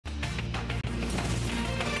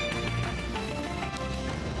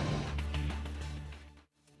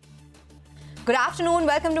Good afternoon.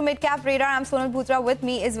 Welcome to Mid-Cap Radar. I'm Sonal Bhutra. With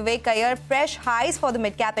me is Vivek Kaiyar. Fresh highs for the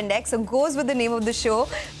Mid-Cap Index. So goes with the name of the show.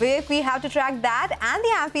 Vivek, we have to track that and the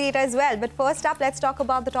AMFI data as well. But first up, let's talk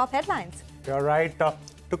about the top headlines. You're right.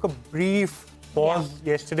 Took a brief pause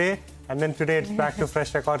yesterday, and then today it's back to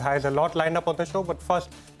fresh record highs. A lot lined up on the show, but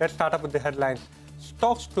first, let's start up with the headlines.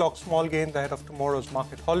 Stocks clock small gains ahead of tomorrow's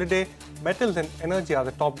market holiday. Metals and energy are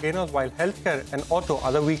the top gainers, while healthcare and auto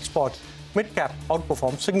are the weak spots. Mid-cap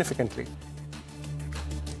outperformed significantly.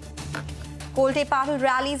 Kolte Patil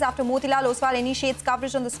rallies after Motilal Oswal initiates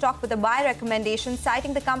coverage on the stock with a buy recommendation,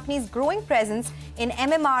 citing the company's growing presence in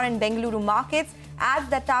MMR and Bengaluru markets, adds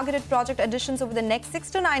that targeted project additions over the next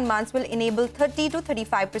 6 to 9 months will enable 30 to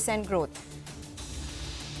 35% growth.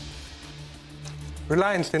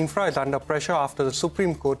 Reliance Infra is under pressure after the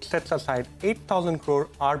Supreme Court sets aside 8,000 crore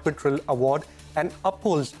arbitral award and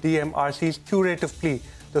upholds DMRC's curative plea.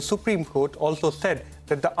 The Supreme Court also said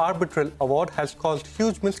that the arbitral award has caused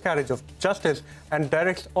huge miscarriage of justice and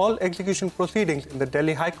directs all execution proceedings in the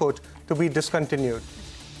Delhi High Court to be discontinued.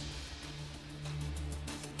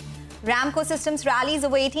 Ramco Systems rallies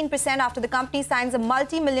over 18% after the company signs a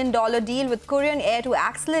multi-million-dollar deal with Korean Air to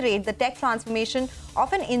accelerate the tech transformation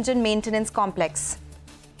of an engine maintenance complex.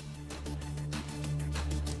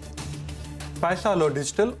 Paisalo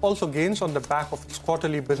Digital also gains on the back of its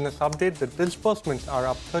quarterly business update. The disbursements are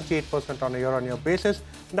up 38% on a year-on-year basis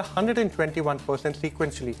and 121%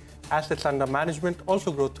 sequentially. Assets under management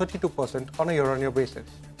also grow 32% on a year-on-year basis.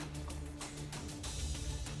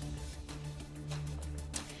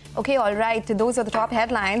 Okay, all right. Those are the top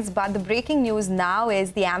headlines. But the breaking news now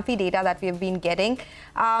is the AMFI data that we have been getting.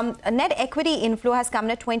 Net equity inflow has come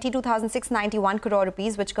in at 22,691 crore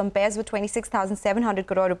rupees, which compares with 26,700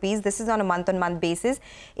 crore rupees. This is on a month-on-month basis.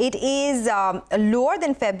 It is lower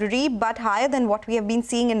than February, but higher than what we have been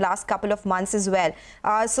seeing in last couple of months as well.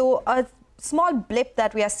 So a small blip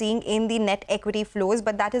that we are seeing in the net equity flows,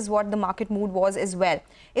 but that is what the market mood was as well.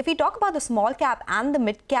 If we talk about the small cap and the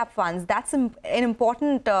mid cap funds, that's an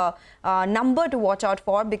important number to watch out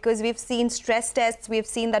for, because we've seen stress tests, we've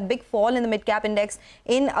seen that big fall in the mid cap index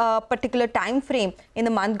in a particular time frame in the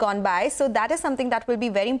month gone by. So that is something that will be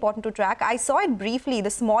very important to track. I saw it briefly. The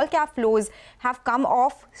small cap flows have come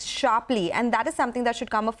off sharply, and that is something that should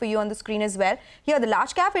come up for you on the screen as well. Here, the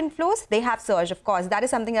large cap inflows, they have surged, of course. That is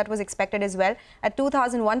something that was expected as well at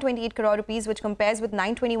 2,128 crore rupees, which compares with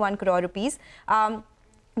 921 crore rupees.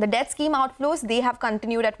 The debt scheme outflows, they have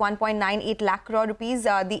continued at 1.98 lakh crore rupees.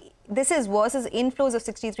 This is versus inflows of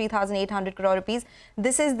 63,800 crore rupees.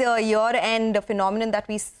 This is the year-end phenomenon that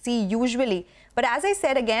we see usually. But as I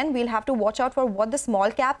said again, we'll have to watch out for what the small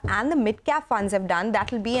cap and the mid cap funds have done. That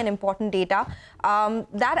will be an important data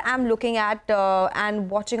that I'm looking at and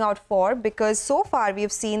watching out for, because so far we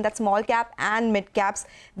have seen that small cap and mid caps,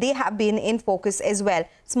 they have been in focus as well.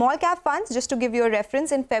 Small cap funds, just to give you a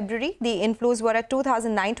reference, in February, the inflows were at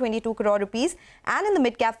 2,922 crore rupees. And in the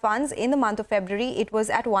mid cap funds, in the month of February, it was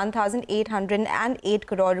at 1,808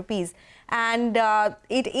 crore rupees. And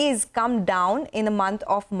it is come down in the month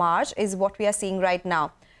of March, is what we are seeing right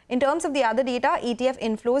now. In terms of the other data, ETF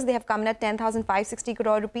inflows, they have come in at 10,560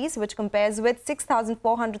 crore rupees, which compares with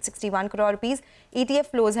 6,461 crore rupees. ETF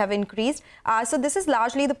flows have increased. So this is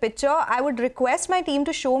largely the picture. I would request my team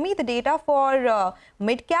to show me the data for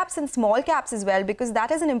mid caps and small caps as well, because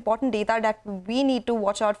that is an important data that we need to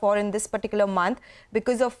watch out for in this particular month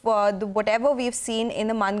because of whatever we've seen in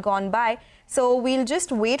the month gone by. So we'll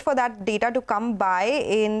just wait for that data to come by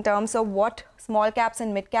in terms of what small caps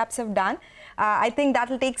and mid caps have done. I think that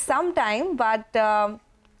will take some time, but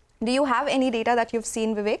do you have any data that you've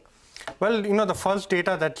seen, Vivek? Well, you know, the first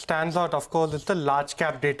data that stands out, of course, is the large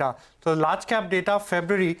cap data. So large cap data,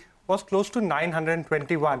 February, was close to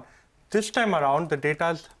 921. This time around, the data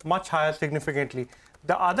is much higher significantly.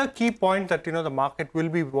 The other key point that, you know, the market will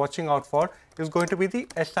be watching out for is going to be the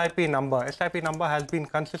SIP number. SIP number has been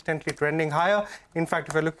consistently trending higher. In fact,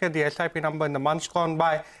 if you look at the SIP number in the months gone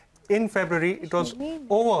by, in February, it was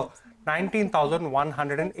over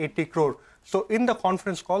 19,180 crore. So in the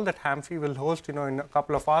conference call that AMFI will host, you know, in a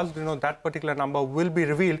couple of hours, you know, that particular number will be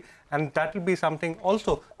revealed, and that will be something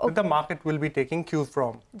also that the market will be taking cue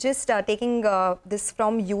from. Just taking this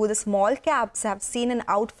from you, the small caps have seen an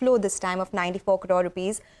outflow this time of 94 crore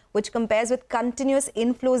rupees, which compares with continuous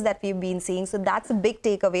inflows that we've been seeing. So that's a big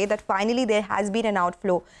takeaway, that finally there has been an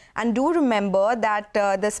outflow. And do remember that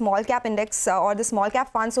the small cap index or the small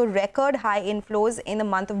cap funds saw record high inflows in the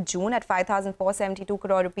month of June at 5,472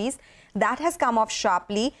 crore rupees. That has come off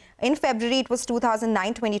sharply. In February, it was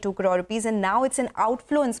 2,922 crore rupees, and now it's an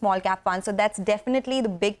outflow in small cap funds. So that's definitely the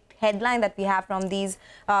big headline that we have from these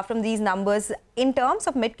numbers in terms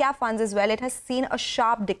of mid-cap funds as well, it has seen a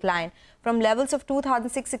sharp decline. From levels of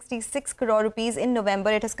 2,666 crore rupees in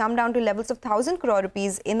November, it has come down to levels of 1,000 crore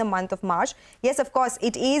rupees in the month of March. Yes, of course,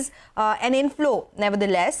 it is an inflow.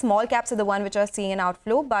 Nevertheless, small caps are the one which are seeing an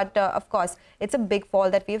outflow. But of course, it's a big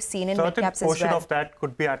fall that we have seen in mid caps as well. Certain portion of that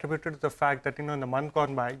could be attributed to the fact that, in the month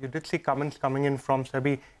gone by, you did see comments coming in from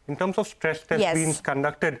SEBI in terms of stress tests being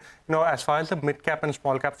conducted, as far as the mid cap and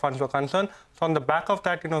small cap funds were concerned. So on the back of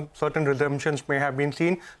that, certain redemptions may have been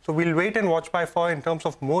seen. So we'll wait and watch for in terms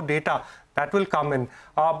of more data that will come in.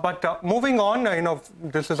 But moving on,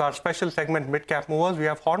 this is our special segment, Mid-Cap Movers. We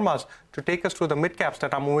have Hormaz to take us through the mid-caps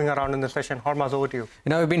that are moving around in the session. Hormaz, over to you.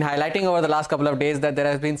 We've been highlighting over the last couple of days that there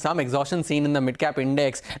has been some exhaustion seen in the mid-cap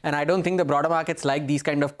index. And I don't think the broader markets like these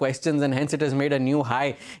kind of questions, and hence it has made a new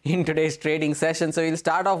high in today's trading session. So we'll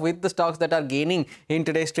start off with the stocks that are gaining in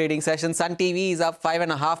today's trading session. Sun TV is up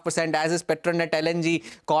 5.5%, as is Petronet LNG.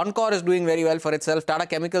 Concor is doing very well for itself. Tata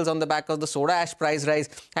Chemicals on the back of the soda ash price rise.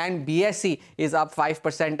 And BSE is up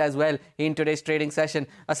 5% as well in today's trading session.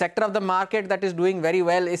 A sector of the market that is doing very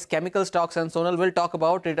well is chemical stocks, and Sonal will talk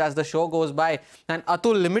about it as the show goes by. And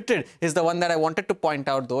Atul Limited is the one that I wanted to point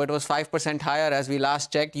out, though. It was 5% higher as we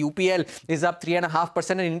last checked. UPL is up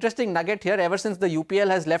 3.5%. An interesting nugget here, ever since the UPL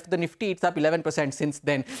has left the Nifty, it's up 11% since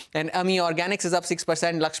then. And AMI Organics is up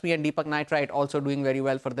 6%. Lakshmi and Deepak Nitrite also doing very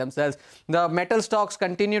well for themselves. The metal stocks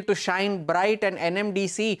continue to shine bright, and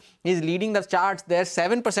NMDC is leading the charts. They're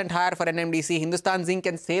 7% higher for NMDC. Hindustan Zinc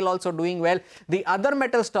and SAIL also doing well. The other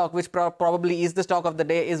metal stock, which probably is the stock of the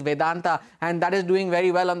day, is Vedanta, and that is doing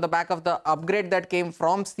very well on the back of the upgrade that came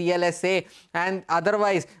from CLSA. And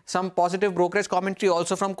otherwise, some positive brokerage commentary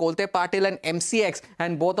also from Kolte Patil and MCX,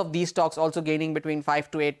 and both of these stocks also gaining between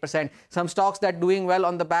 5 to 8%. Some stocks that doing well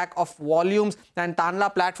on the back of volumes, and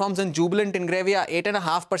Tanla Platforms and Jubilant Ingravia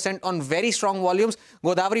 8.5% on very strong volumes.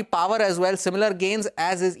 Godavari Power as well, similar gains,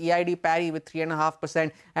 as is EID Parry with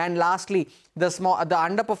 3.5%. And lastly, the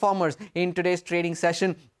underperformers in today's trading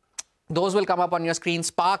session, those will come up on your screen.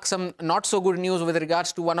 Spark, some not so good news with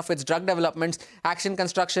regards to one of its drug developments. Action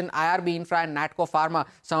Construction, IRB Infra and Natco Pharma,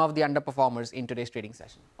 some of the underperformers in today's trading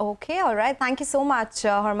session. Okay, all right. Thank you so much,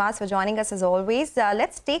 Hormaz, for joining us as always.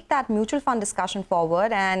 Let's take that mutual fund discussion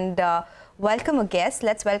forward and welcome a guest.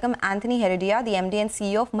 Let's welcome Anthony Heredia, the MD and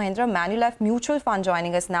CEO of Mahindra Manulife Mutual Fund,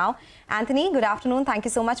 joining us now. Anthony, good afternoon. Thank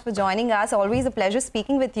you so much for joining us. Always a pleasure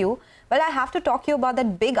speaking with you. Well, I have to talk to you about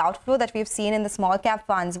that big outflow that we've seen in the small cap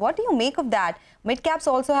funds. What do you make of that? Mid caps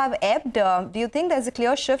also have ebbed. Do you think there's a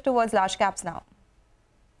clear shift towards large caps now?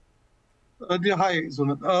 Hi,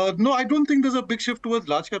 Sunat. No, I don't think there's a big shift towards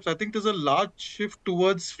large caps. I think there's a large shift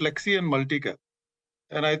towards flexi and multi-cap.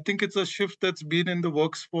 And I think it's a shift that's been in the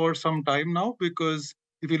works for some time now, because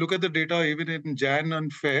if you look at the data, even in Jan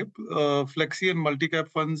and Feb, flexi and multi-cap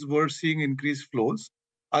funds were seeing increased flows.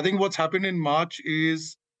 I think what's happened in March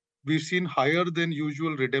is we've seen higher than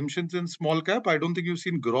usual redemptions in small cap. I don't think you've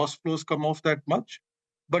seen gross flows come off that much,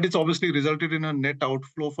 but it's obviously resulted in a net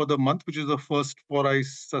outflow for the month, which is the first for, I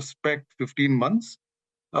suspect, 15 months.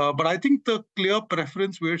 But I think the clear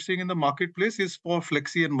preference we're seeing in the marketplace is for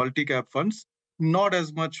flexi and multi-cap funds, not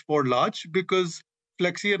as much for large, because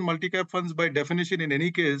flexi and multi-cap funds, by definition, in any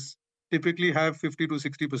case, typically have 50 to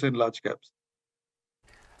 60% large caps.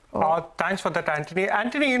 Thanks for that, Anthony.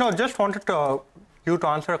 Anthony, just wanted you to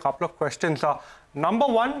answer a couple of questions. Number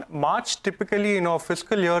one, March typically,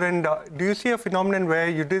 fiscal year end, do you see a phenomenon where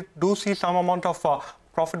you do see some amount of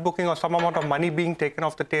profit booking or some amount of money being taken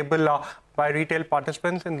off the table by retail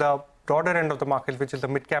participants in the broader end of the market, which is the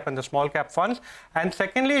mid-cap and the small-cap funds? And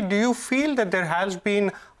secondly, do you feel that there has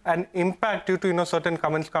been an impact due to certain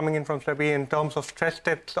comments coming in from SEBI in terms of stress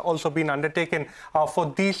tests also been undertaken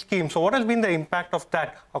for these schemes? So what has been the impact of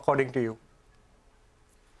that, according to you?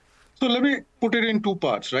 So let me put it in two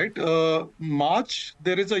parts, right? March,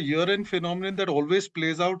 there is a year-end phenomenon that always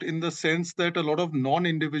plays out in the sense that a lot of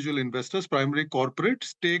non-individual investors, primarily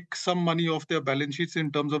corporates, take some money off their balance sheets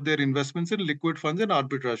in terms of their investments in liquid funds and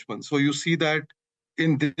arbitrage funds. So you see that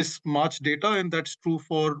in this March data, and that's true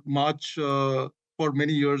for March for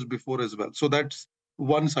many years before as well. So that's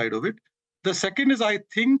one side of it. The second is, I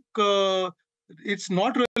think, it's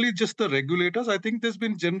not really just the regulators. I think there's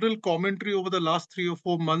been general commentary over the last 3 or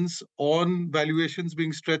 4 months on valuations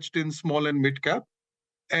being stretched in small and mid cap.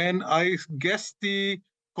 And I guess the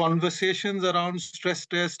conversations around stress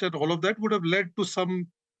test and all of that would have led to some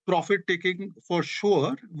profit taking for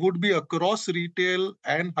sure, would be across retail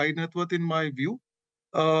and high net worth in my view.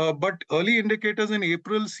 But early indicators in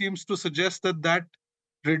April seems to suggest that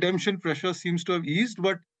redemption pressure seems to have eased.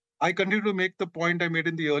 But I continue to make the point I made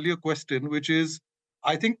in the earlier question, which is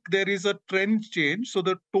I think there is a trend change. So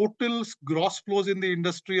the total gross flows in the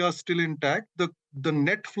industry are still intact. The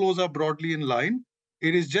net flows are broadly in line.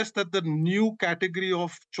 It is just that the new category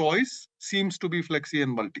of choice seems to be flexi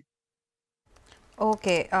and multi.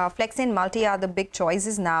 Okay, Flexi and Multi are the big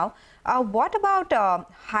choices now. What about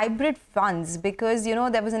hybrid funds? Because, you know,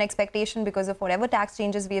 there was an expectation because of whatever tax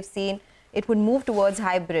changes we have seen, it would move towards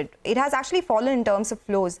hybrid. It has actually fallen in terms of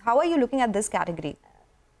flows. How are you looking at this category?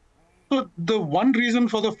 So the one reason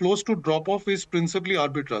for the flows to drop off is principally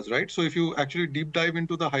arbitrage, right? So if you actually deep dive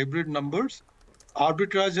into the hybrid numbers,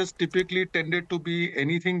 arbitrage has typically tended to be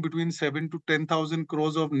anything between 7 to 10,000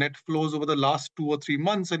 crores of net flows over the last 2 or 3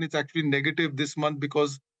 months. And it's actually negative this month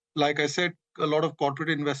because, like I said, a lot of corporate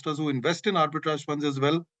investors who invest in arbitrage funds as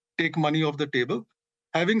well take money off the table.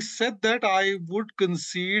 Having said that, I would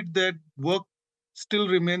concede that work still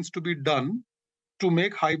remains to be done to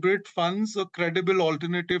make hybrid funds a credible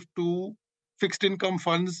alternative to fixed income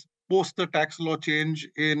funds post the tax law change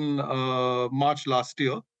in March last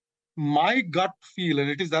year. My gut feel,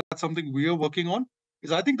 and that's something we are working on,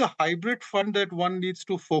 is I think the hybrid fund that one needs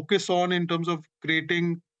to focus on in terms of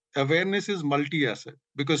creating awareness is multi-asset.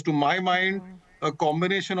 Because to my mind, a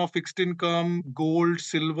combination of fixed income, gold,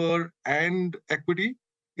 silver, and equity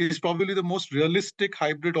is probably the most realistic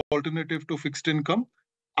hybrid alternative to fixed income.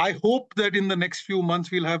 I hope that in the next few months,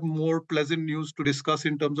 we'll have more pleasant news to discuss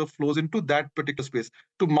in terms of flows into that particular space.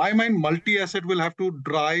 To my mind, multi-asset will have to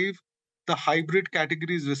drive the hybrid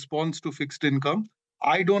category's response to fixed income.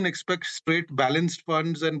 I don't expect straight balanced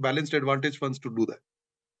funds and balanced advantage funds to do that.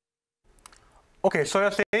 Okay, so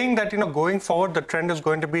you're saying that, going forward, the trend is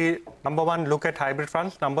going to be, number one, look at hybrid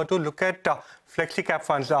funds. Number two, look at flexi cap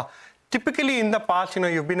funds. Typically in the past,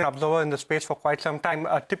 you've been an observer in the space for quite some time.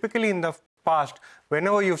 Typically in the past,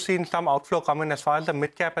 whenever you've seen some outflow come in as far as the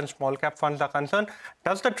mid cap and small cap funds are concerned,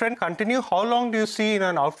 does the trend continue? How long do you see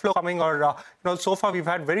an outflow coming, or so far we've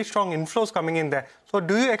had very strong inflows coming in there. So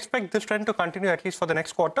do you expect this trend to continue at least for the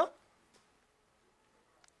next quarter?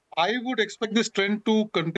 I would expect this trend to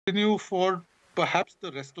continue for perhaps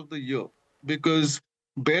the rest of the year, because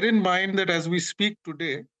bear in mind that as we speak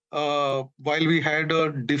today, while we had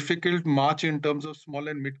a difficult March in terms of small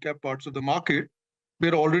and mid cap parts of the market,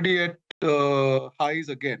 we're already at highs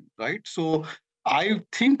again, right? So I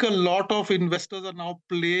think a lot of investors are now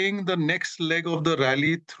playing the next leg of the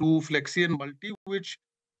rally through flexi and multi, which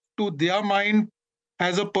to their mind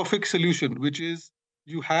has a perfect solution, which is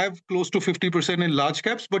you have close to 50% in large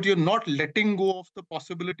caps, but you're not letting go of the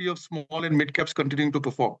possibility of small and mid caps continuing to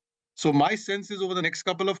perform. So my sense is over the next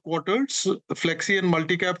couple of quarters, flexi and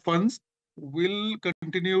multi-cap funds will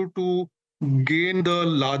continue to gain the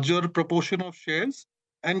larger proportion of shares.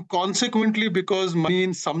 And consequently, because money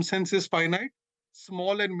in some sense is finite,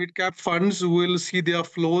 small and mid-cap funds will see their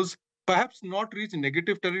flows perhaps not reach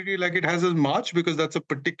negative territory like it has in March, because that's a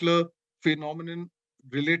particular phenomenon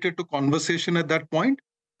related to conversation at that point.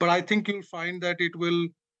 But I think you'll find that it will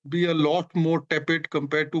be a lot more tepid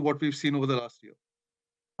compared to what we've seen over the last year.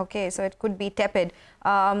 Okay, so it could be tepid.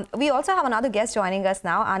 We also have another guest joining us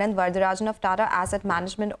now. Anand Vardarajan of Tata Asset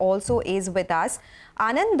Management also is with us.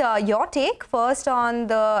 Anand, your take first on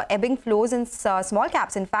the ebbing flows in small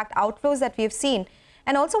caps, in fact, outflows that we have seen.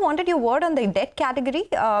 And also wanted your word on the debt category.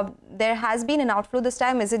 There has been an outflow this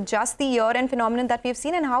time. Is it just the year-end phenomenon that we've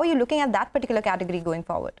seen? And how are you looking at that particular category going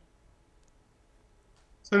forward?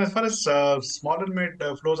 So as far as small and mid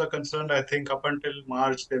flows are concerned, I think up until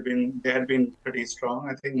March they had been pretty strong.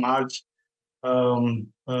 I think March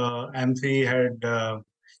AMFI had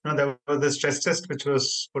there was the stress test which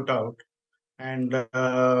was put out, and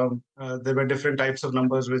there were different types of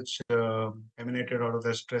numbers which emanated out of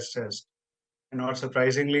the stress test. And not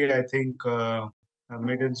surprisingly, I think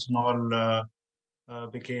mid and small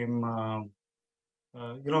became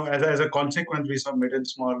as a consequence, we saw mid and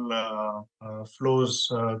small flows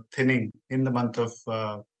thinning in the month of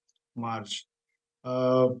March.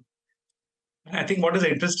 I think what is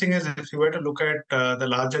interesting is if you were to look at the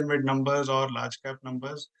large and mid numbers or large cap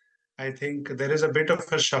numbers, I think there is a bit of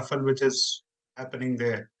a shuffle which is happening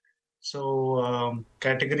there. So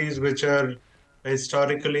categories which are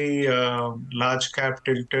historically large cap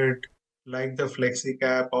tilted, like the flexi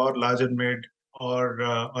cap or large and mid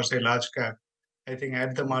or say large cap, I think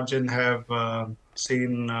at the margin have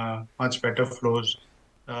seen much better flows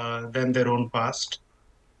than their own past.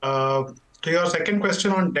 To your second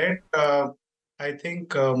question on debt, I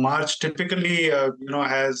think March typically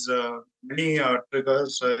has many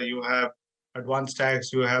triggers. You have advance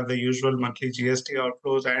tax, you have the usual monthly GST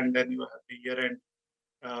outflows, and then you have the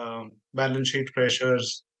year-end balance sheet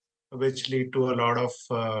pressures, which lead to a lot of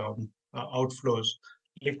outflows.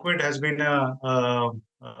 liquid has been a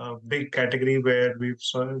big category where we've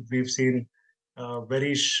seen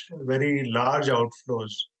very large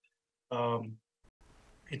outflows.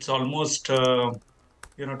 It's almost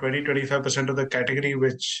 20-25% of the category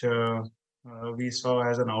which we saw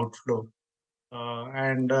as an outflow.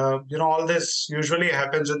 All this usually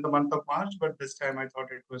happens in the month of March, but this time I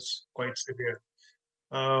thought it was quite severe.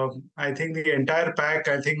 I think the entire pack,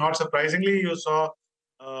 not surprisingly, you saw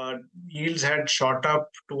yields had shot up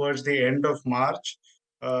towards the end of March.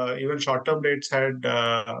 Even short-term rates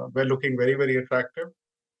were looking very, very attractive,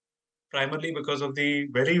 primarily because of the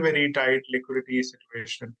very, very tight liquidity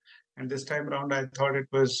situation. And this time around, I thought it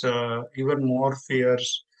was even more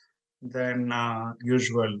fierce than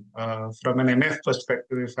usual. From an MF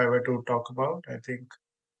perspective, if I were to talk about, I think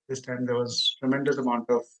this time there was tremendous amount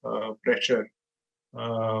of pressure,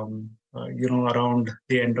 around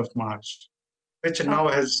the end of March, which now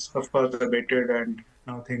has, of course, abated, and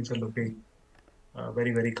now things are looking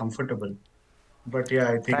very, very comfortable. But yeah,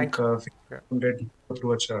 I think did go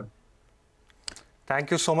through a churn. Thank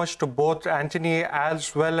you so much to both Anthony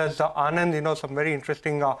as well as Anand. Some very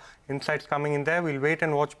interesting insights coming in there. We'll wait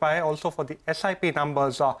and watch by also for the SIP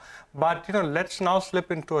numbers. But let's now slip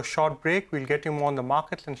into a short break. We'll get you more on the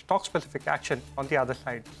markets and stock-specific action on the other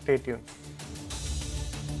side. Stay tuned.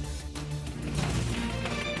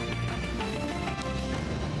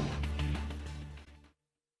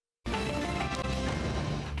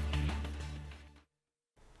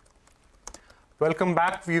 Welcome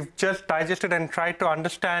back. We've just digested and tried to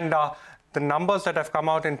understand the numbers that have come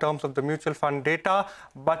out in terms of the mutual fund data.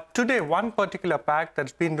 But today, one particular pack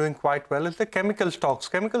that's been doing quite well is the chemical stocks.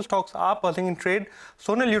 Chemical stocks are buzzing in trade.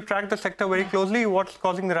 Sonal, you track the sector very closely. What's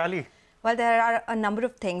causing the rally? Well, there are a number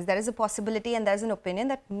of things. There is a possibility and there's an opinion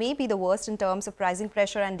that may be the worst in terms of pricing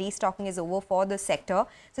pressure and destocking is over for the sector.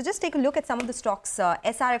 So just take a look at some of the stocks.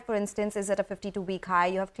 SRF, for instance, is at a 52-week high.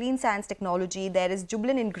 You have Clean Science Technology. There is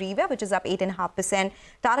Jubilant Ingrevia, which is up 8.5%.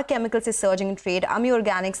 Tata Chemicals is surging in trade. Ami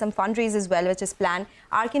Organics, some fundraise as well, which is planned.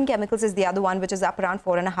 Arkin Chemicals is the other one, which is up around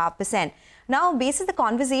 4.5%. Now, based on the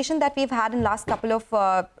conversation that we've had in the last couple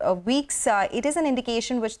of weeks, it is an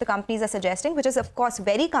indication which the companies are suggesting, which is, of course,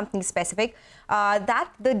 very company-specific, that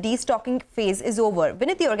the destocking phase is over.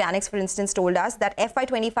 Nifty Organics, for instance, told us that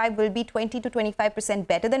FY25 will be 20 to 25%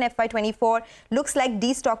 better than FY24. Looks like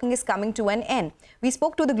destocking is coming to an end. We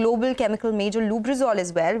spoke to the global chemical major Lubrizol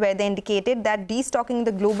as well, where they indicated that destocking in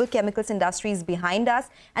the global chemicals industry is behind us,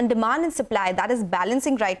 and demand and supply, that is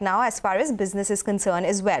balancing right now as far as business is concerned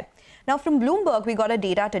as well. Now, from Bloomberg, we got a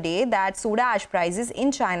data today that soda ash prices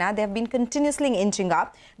in China, they have been continuously inching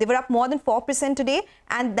up. They were up more than 4% today,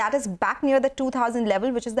 and that is back near the 2000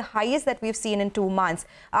 level, which is the highest that we've seen in 2 months.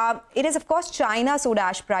 It is, of course, China soda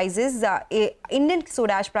ash prices. Indian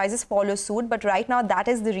soda ash prices follow suit, but right now that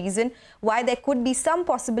is the reason why there could be some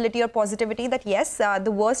possibility or positivity that, yes,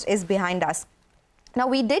 the worst is behind us. Now,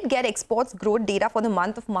 we did get exports growth data for the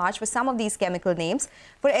month of March for some of these chemical names.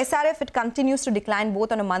 For SRF, it continues to decline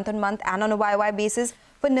both on a month-on-month and on a YOY basis.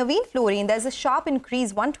 For Navin Fluorine, there's a sharp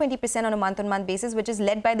increase, 120% on a month-on-month basis, which is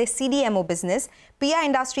led by the CDMO business. PI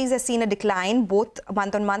Industries has seen a decline both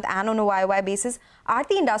month-on-month and on a YOY basis.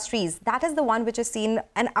 Aarti Industries, that is the one which has seen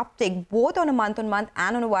an uptick both on a month-on-month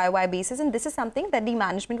and on a YOY basis. And this is something that the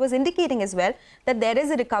management was indicating as well, that there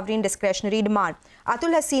is a recovery in discretionary demand.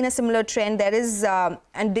 Atul has seen a similar trend. There's an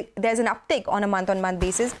uptick on a month-on-month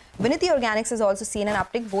basis. Nifty Organics has also seen an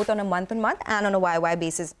uptick both on a month-on-month and on a YOY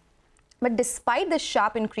basis. But despite the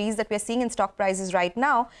sharp increase that we're seeing in stock prices right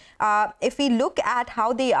now, if we look at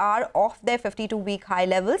how they are off their 52-week high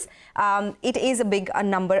levels, it is a big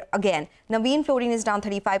number again. Navin Fluorine is down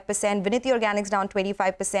 35%, Nifty Organics down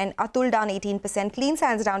 25%, Atul down 18%, Clean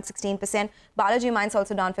Science down 16%, Balaji Mines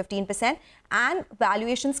also down 15%, and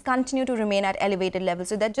valuations continue to remain at elevated levels.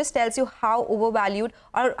 So that just tells you how overvalued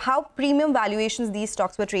or how premium valuations these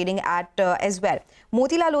stocks were trading at as well.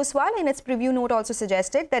 Motilal Oswal in its preview note also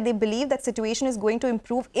suggested that they believe that situation is going to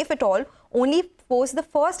improve, if at all, only post the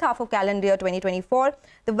first half of calendar year 2024.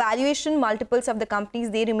 The valuation multiples of the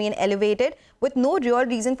companies, they remain elevated with no real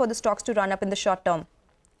reason for the stocks to run up in the short term.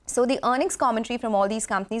 So the earnings commentary from all these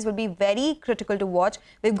companies will be very critical to watch.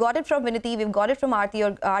 We've got it from Nifty, we've got it from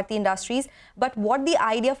Aarti Industries, but what the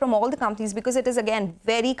idea from all the companies, because it is again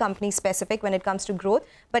very company specific when it comes to growth.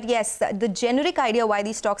 But yes, the generic idea why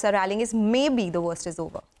these stocks are rallying is maybe the worst is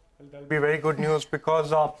over. That'll be very good news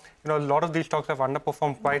because a lot of these stocks have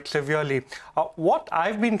underperformed quite severely. What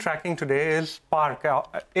I've been tracking today is Spark.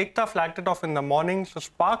 Ekta flagged it off in the morning, so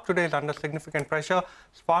Spark today is under significant pressure.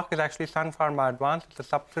 Spark is actually Sun Pharma Advanced. It's a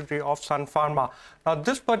subsidiary of Sun Pharma. Now,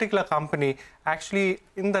 this particular company actually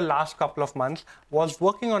in the last couple of months was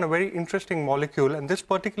working on a very interesting molecule, and this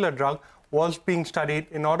particular drug was being studied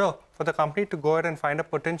in order for the company to go ahead and find a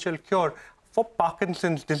potential cure for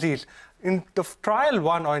Parkinson's disease. In the trial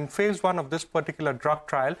one, or in phase one of this particular drug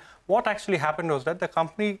trial, what actually happened was that the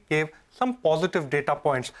company gave some positive data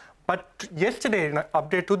points. But yesterday, in an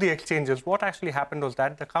update to the exchanges, what actually happened was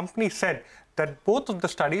that the company said that both of the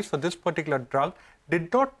studies for this particular drug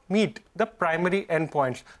did not meet the primary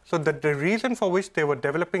endpoints. So that the reason for which they were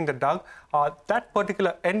developing the drug, that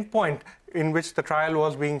particular endpoint in which the trial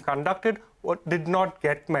was being conducted, did not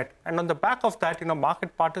get met. And on the back of that,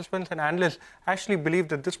 market participants and analysts actually believe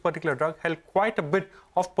that this particular drug held quite a bit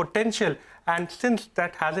of potential. And since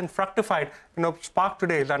that hasn't fructified, Spark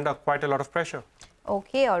today is under quite a lot of pressure.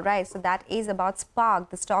 Okay, all right. So that is about Spark.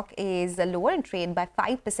 The stock is lower in trade by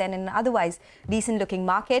 5% in an otherwise decent looking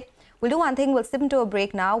market. We'll do one thing. We'll slip into a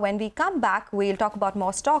break now. When we come back, we'll talk about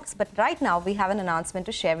more stocks. But right now, we have an announcement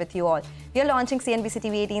to share with you all. We are launching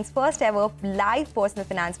CNBC-TV18's first ever live personal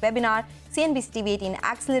finance webinar, CNBC-TV18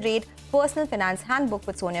 Accelerate Personal Finance Handbook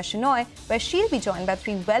with Sonia Shenoy, where she'll be joined by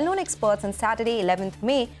 3 well-known experts on Saturday, 11th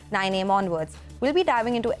May, 9 a.m. onwards. We'll be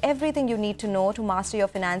diving into everything you need to know to master your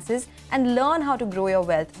finances and learn how to grow your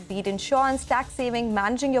wealth, be it insurance, tax saving,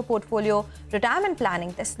 managing your portfolio, retirement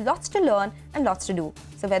planning. There's lots to learn and lots to do.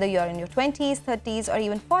 So whether you're in your 20s, 30s or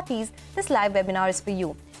even 40s, this live webinar is for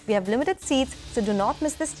you. We have limited seats, so do not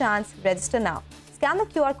miss this chance. Register now. Scan the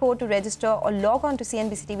QR code to register or log on to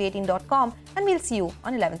cnbc-tv18.com and we'll see you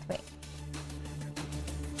on 11th May.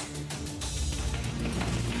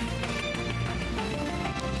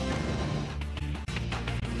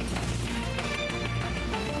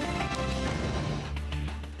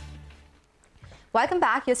 Welcome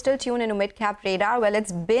back. You're still tuned into Mid-Cap Radar. Well,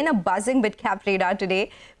 it's been a buzzing Mid-Cap Radar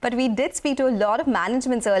today, but we did speak to a lot of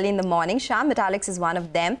managements early in the morning. Shyam Metallics is one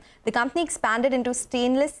of them. The company expanded into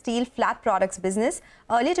stainless steel flat products business.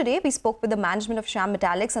 Earlier today, we spoke with the management of Shyam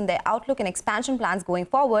Metallics on their outlook and expansion plans going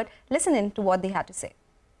forward. Listen in to what they had to say.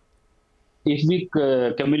 If we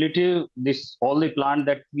cumulative this all the plant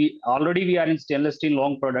that we are in stainless steel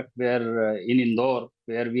long product where in Indore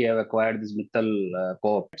where we have acquired this Mittal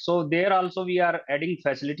Co-op. So there also we are adding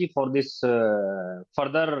facility for this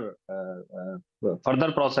further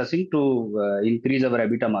processing to increase our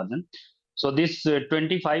EBITDA margin. So this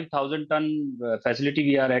 25,000 ton facility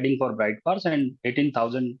we are adding for bright bars and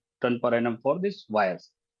 18,000 ton per annum for this wires.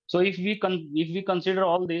 So if we consider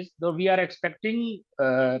all this, though we are expecting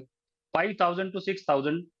 5,000 to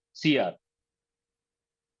 6,000 CR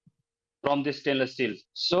from this stainless steel.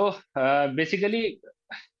 So basically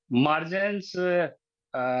margins,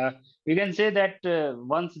 we can say that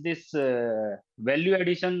once this value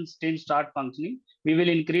addition stream start functioning, we will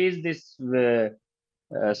increase this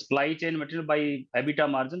supply chain material by EBITDA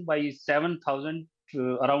margin by 7,000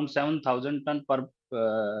 to around 7,000 ton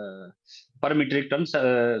per metric ton,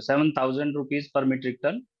 7,000 rupees per metric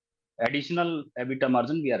ton. Additional EBITDA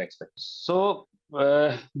margin we are expecting. So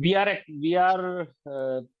we are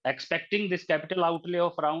expecting this capital outlay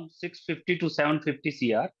of around 650 to 750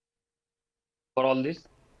 CR for all this.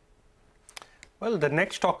 Well, the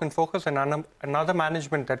next stock in focus and another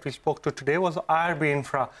management that we spoke to today was IRB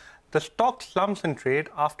Infra. The stock slumps in trade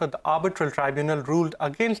after the arbitral tribunal ruled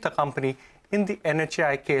against the company in the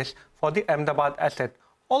NHAI case for the Ahmedabad asset.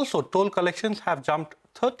 Also, toll collections have jumped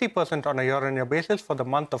 30% on a year-on-year basis for the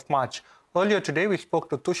month of March. Earlier today, we spoke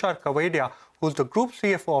to Tushar Kawadia, who's the group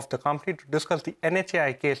CFO of the company, to discuss the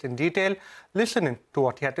NHAI case in detail. Listen in to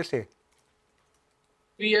what he had to say.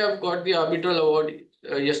 We have got the arbitral award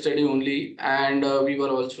yesterday only, and we were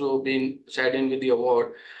also being saddened with the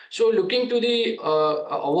award. So looking to the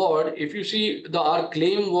award, if you see, our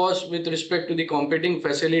claim was with respect to the competing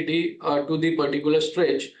facility to the particular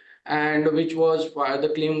stretch, and which was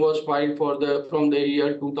the claim was filed for from the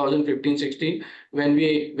year 2015-16 when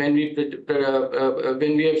we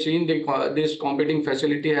have seen this competing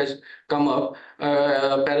facility has come up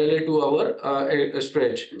parallel to our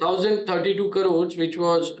stretch. 1,032 crores, which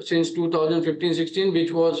was since 2015-16,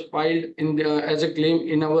 which was filed in as a claim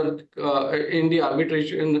in our in the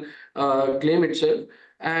arbitration claim itself,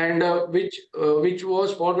 and which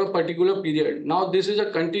was for a particular period. Now this is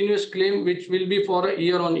a continuous claim which will be for a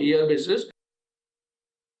year-on-year basis.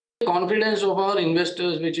 confidence of our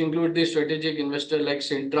investors, which include the strategic investor like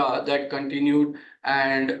Sintra, that continued,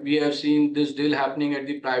 and we have seen this deal happening at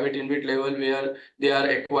the private InvIT level where they are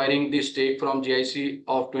acquiring the stake from GIC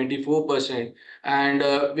of 24%, and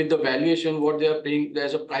with the valuation what they are paying,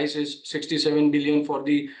 there's a price is 67 billion for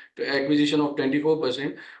the acquisition of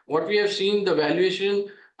 24%. What we have seen, the valuation,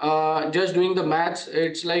 just doing the maths,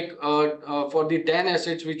 it's like for the 10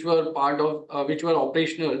 assets which were part of which were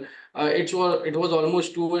operational, it was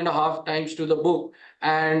almost 2.5 times to the book,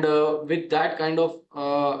 and with that kind of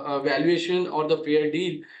valuation or the fair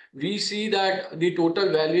deal, we see that the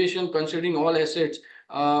total valuation considering all assets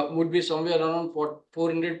would be somewhere around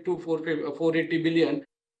 400 to 480 billion.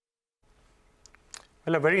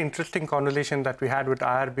 Well, a very interesting conversation that we had with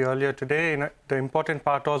IRB earlier today. The important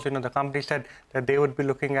part was, the company said that they would be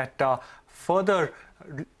looking at further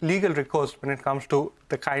legal recourse when it comes to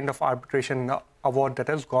the kind of arbitration award that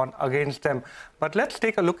has gone against them. But let's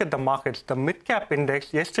take a look at the markets. The mid-cap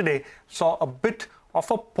index yesterday saw a bit of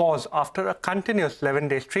a pause after a continuous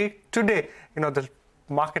 11-day streak. Today, the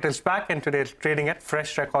market is back, and today it's trading at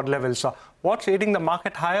fresh record levels. What's aiding the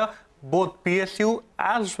market higher? Both PSU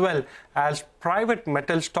as well as private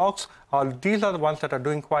metal stocks. These are the ones that are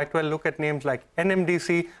doing quite well. Look at names like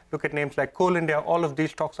NMDC, look at names like Coal India. All of these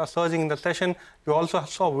stocks are surging in the session. You also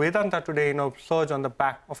saw Vedanta today, surge on the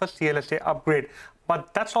back of a CLSA upgrade.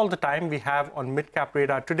 But that's all the time we have on Mid Cap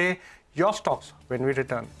Radar today. Your stocks when we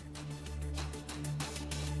return.